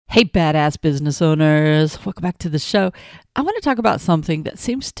Hey, badass business owners. Welcome back to the show. I want to talk about something that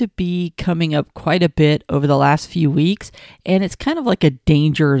seems to be coming up quite a bit over the last few weeks, and it's kind of like a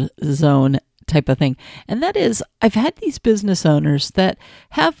danger zone type of thing. And that is, I've had these business owners that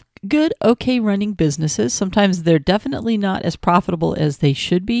have good, okay running businesses. Sometimes they're definitely not as profitable as they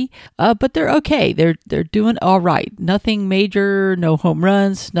should be, but they're okay. They're doing all right. Nothing major, no home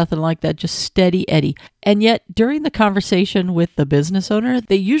runs, nothing like that, just steady Eddie. And yet during the conversation with the business owner,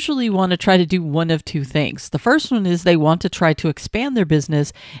 they usually want to try to do one of two things. The first one is they want to try to expand their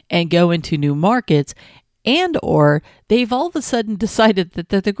business and go into new markets, and or they've all of a sudden decided that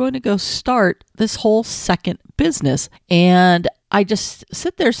they're going to go start this whole second business. And I just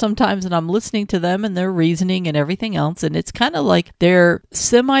sit there sometimes and I'm listening to them and their reasoning and everything else. And it's kind of like they're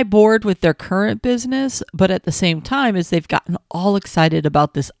semi-bored with their current business, but at the same time as they've gotten all excited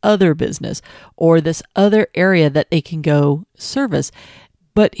about this other business or this other area that they can go service.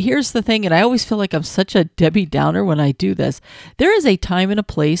 But here's the thing, and I always feel like I'm such a Debbie Downer when I do this. There is a time and a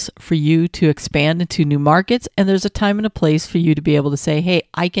place for you to expand into new markets, and there's a time and a place for you to be able to say, hey,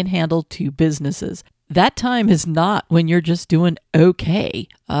 I can handle two businesses. That time is not when you're just doing okay,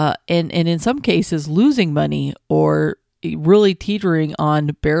 and in some cases losing money or really teetering on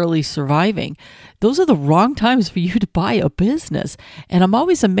barely surviving. Those are the wrong times for you to buy a business. And I'm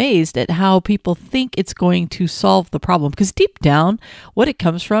always amazed at how people think it's going to solve the problem, because deep down, what it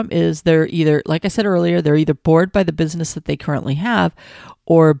comes from is they're either, like I said earlier, they're either bored by the business that they currently have,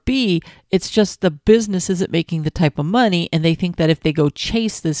 or B, it's just the business isn't making the type of money, and they think that if they go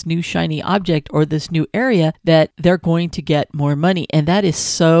chase this new shiny object or this new area, that they're going to get more money. And that is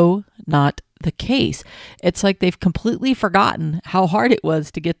so not the case. It's like they've completely forgotten how hard it was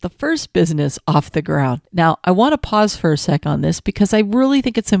to get the first business off the ground. Now, I want to pause for a sec on this because I really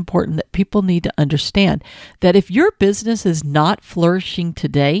think it's important that people need to understand that if your business is not flourishing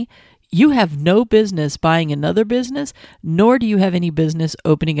today, you have no business buying another business, nor do you have any business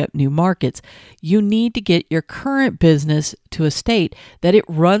opening up new markets. You need to get your current business to a state that it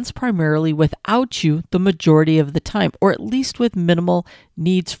runs primarily without you the majority of the time, or at least with minimal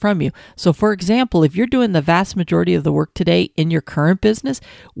needs from you. So for example, if you're doing the vast majority of the work today in your current business,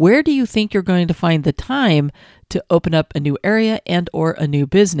 where do you think you're going to find the time to open up a new area and or a new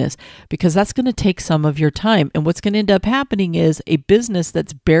business? Because that's going to take some of your time. And what's going to end up happening is a business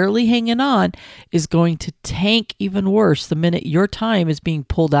that's barely hanging on is going to tank even worse the minute your time is being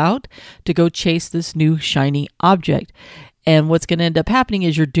pulled out to go chase this new shiny object. And what's going to end up happening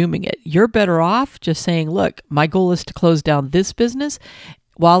is you're dooming it. You're better off just saying, look, my goal is to close down this business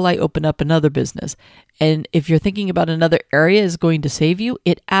while I open up another business. And if you're thinking about another area is going to save you,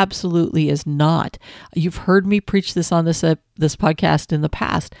 it absolutely is not. You've heard me preach this on this podcast in the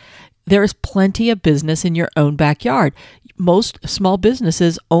past. There is plenty of business in your own backyard. Most small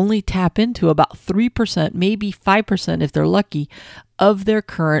businesses only tap into about 3%, maybe 5% if they're lucky, of their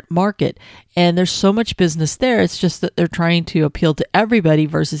current market. And there's so much business there. It's just that they're trying to appeal to everybody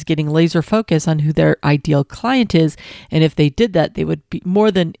versus getting laser focused on who their ideal client is. And if they did that, they would be more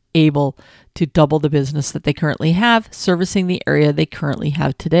than able to double the business that they currently have, servicing the area they currently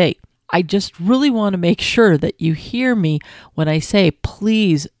have today. I just really want to make sure that you hear me when I say,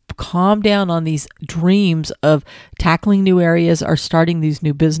 please calm down on these dreams of tackling new areas or starting these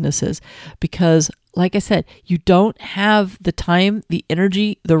new businesses, because like I said, you don't have the time, the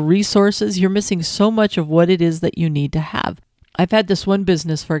energy, the resources. You're missing so much of what it is that you need to have. I've had this one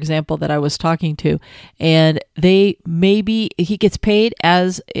business, for example, that I was talking to, and he gets paid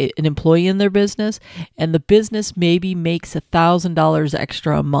as an employee in their business, and the business maybe makes $1,000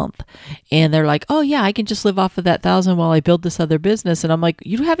 extra a month. And they're like, oh yeah, I can just live off of that $1,000 while I build this other business. And I'm like,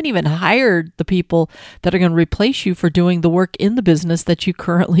 you haven't even hired the people that are going to replace you for doing the work in the business that you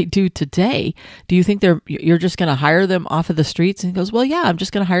currently do today. Do you think you're just going to hire them off of the streets? And he goes, well, yeah, I'm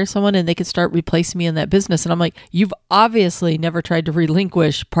just going to hire someone and they can start replacing me in that business. And I'm like, you've obviously never tried to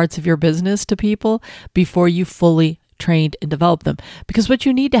relinquish parts of your business to people before you fully trained and develop them. Because what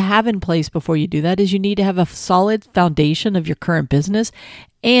you need to have in place before you do that is you need to have a solid foundation of your current business,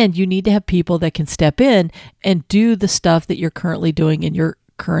 and you need to have people that can step in and do the stuff that you're currently doing in your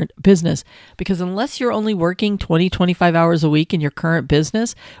current business. Because unless you're only working 20, 25 hours a week in your current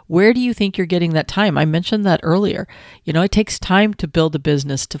business, where do you think you're getting that time? I mentioned that earlier. It takes time to build a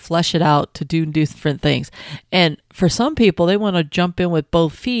business, to flesh it out, to do different things. And for some people, they want to jump in with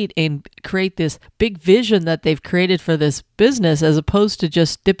both feet and create this big vision that they've created for this business, as opposed to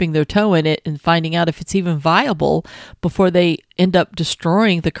just dipping their toe in it and finding out if it's even viable before they end up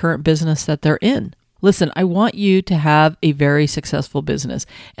destroying the current business that they're in. Listen, I want you to have a very successful business,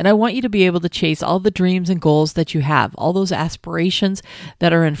 and I want you to be able to chase all the dreams and goals that you have, all those aspirations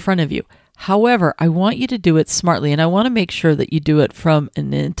that are in front of you. However, I want you to do it smartly, and I want to make sure that you do it from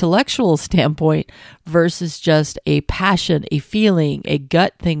an intellectual standpoint versus just a passion, a feeling, a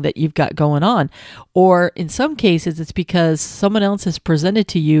gut thing that you've got going on. Or in some cases, it's because someone else has presented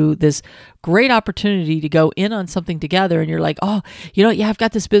to you this great opportunity to go in on something together, and you're like, oh, yeah, I've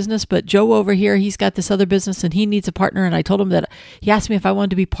got this business, but Joe over here, he's got this other business and he needs a partner. And I told him that he asked me if I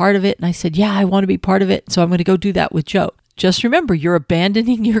wanted to be part of it. And I said, yeah, I want to be part of it. So I'm going to go do that with Joe. Just remember, you're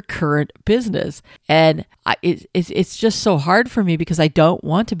abandoning your current business. And it's just so hard for me because I don't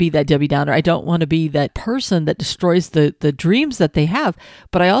want to be that Debbie Downer. I don't want to be that person that destroys the dreams that they have.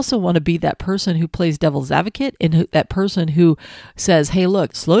 But I also want to be that person who plays devil's advocate and that person who says, hey,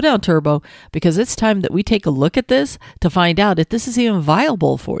 look, slow down, Turbo, because it's time that we take a look at this to find out if this is even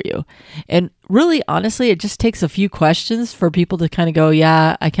viable for you. And really, honestly, it just takes a few questions for people to kind of go,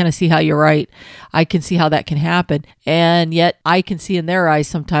 yeah, I kind of see how you're right. I can see how that can happen. And yet I can see in their eyes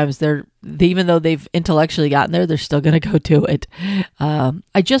sometimes even though they've intellectually gotten there, they're still going to go do it.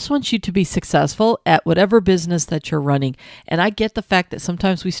 I just want you to be successful at whatever business that you're running. And I get the fact that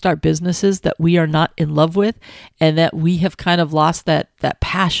sometimes we start businesses that we are not in love with and that we have kind of lost that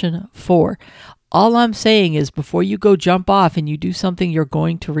passion for. All I'm saying is before you go jump off and you do something you're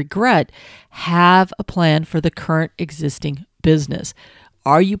going to regret, have a plan for the current existing business.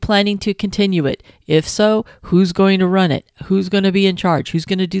 Are you planning to continue it? If so, who's going to run it? Who's going to be in charge? Who's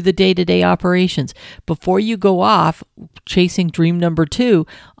going to do the day-to-day operations? Before you go off chasing dream number 2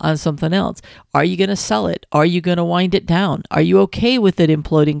 on something else, are you going to sell it? Are you going to wind it down? Are you okay with it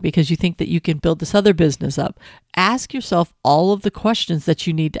imploding because you think that you can build this other business up? Ask yourself all of the questions that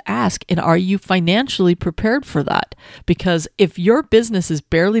you need to ask, and are you financially prepared for that? Because if your business is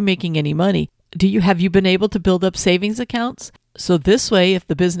barely making any money, have you been able to build up savings accounts? So this way, if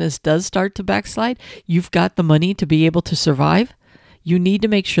the business does start to backslide, you've got the money to be able to survive. You need to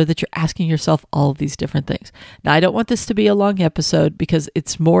make sure that you're asking yourself all of these different things. Now, I don't want this to be a long episode because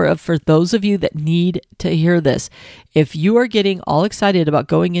it's more of for those of you that need to hear this. If you are getting all excited about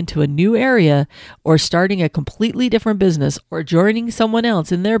going into a new area or starting a completely different business or joining someone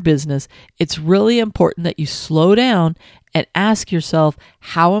else in their business, it's really important that you slow down and ask yourself,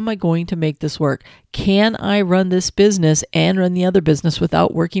 how am I going to make this work? Can I run this business and run the other business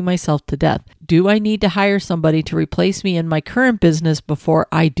without working myself to death? Do I need to hire somebody to replace me in my current business before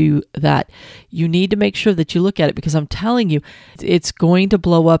I do that? You need to make sure that you look at it because I'm telling you, it's going to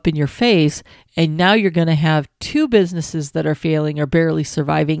blow up in your face. And now you're going to have 2 businesses that are failing or barely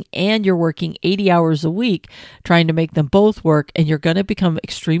surviving, and you're working 80 hours a week trying to make them both work. And you're going to become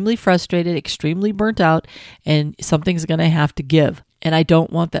extremely frustrated, extremely burnt out, and something's going to have to give. And I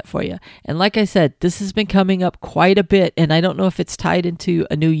don't want that for you. And like I said, this has been coming up quite a bit. And I don't know if it's tied into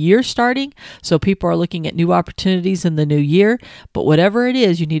a new year starting. So people are looking at new opportunities in the new year. But whatever it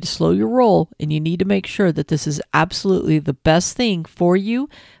is, you need to slow your roll and you need to make sure that this is absolutely the best thing for you,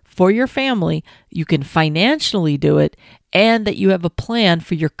 for your family. You can financially do it, and that you have a plan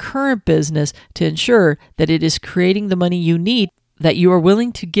for your current business to ensure that it is creating the money you need, that you are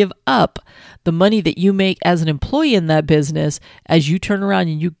willing to give up the money that you make as an employee in that business as you turn around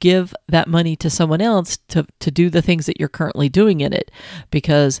and you give that money to someone else to do the things that you're currently doing in it.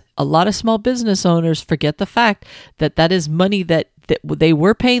 Because a lot of small business owners forget the fact that that is money that they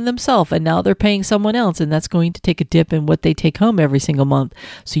were paying themselves and now they're paying someone else, and that's going to take a dip in what they take home every single month.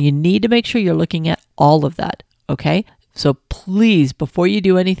 So you need to make sure you're looking at all of that, okay? So please, before you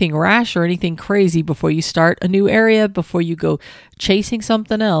do anything rash or anything crazy, before you start a new area, before you go chasing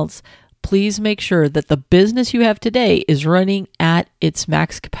something else, please make sure that the business you have today is running at its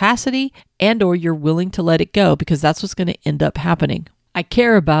max capacity and or you're willing to let it go, because that's what's going to end up happening. I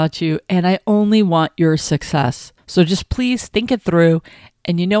care about you and I only want your success. So just please think it through.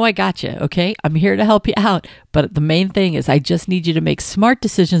 And you know I got you, okay? I'm here to help you out. But the main thing is I just need you to make smart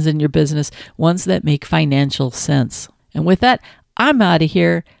decisions in your business, ones that make financial sense. And with that, I'm out of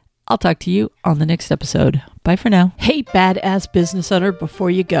here. I'll talk to you on the next episode. Bye for now. Hey, badass business owner, before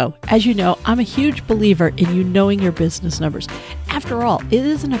you go, as you know, I'm a huge believer in you knowing your business numbers. After all, it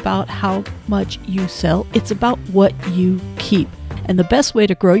isn't about how much you sell. It's about what you keep. And the best way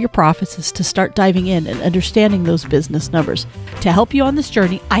to grow your profits is to start diving in and understanding those business numbers. To help you on this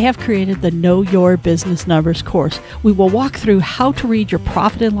journey, I have created the Know Your Business Numbers course. We will walk through how to read your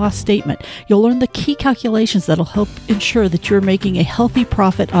profit and loss statement. You'll learn the key calculations that'll help ensure that you're making a healthy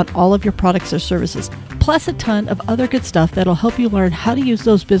profit on all of your products or services. plus a ton of other good stuff that'll help you learn how to use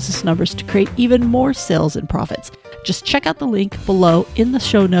those business numbers to create even more sales and profits. Just check out the link below in the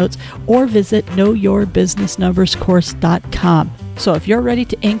show notes or visit knowyourbusinessnumberscourse.com. So if you're ready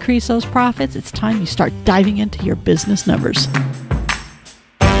to increase those profits, it's time you start diving into your business numbers.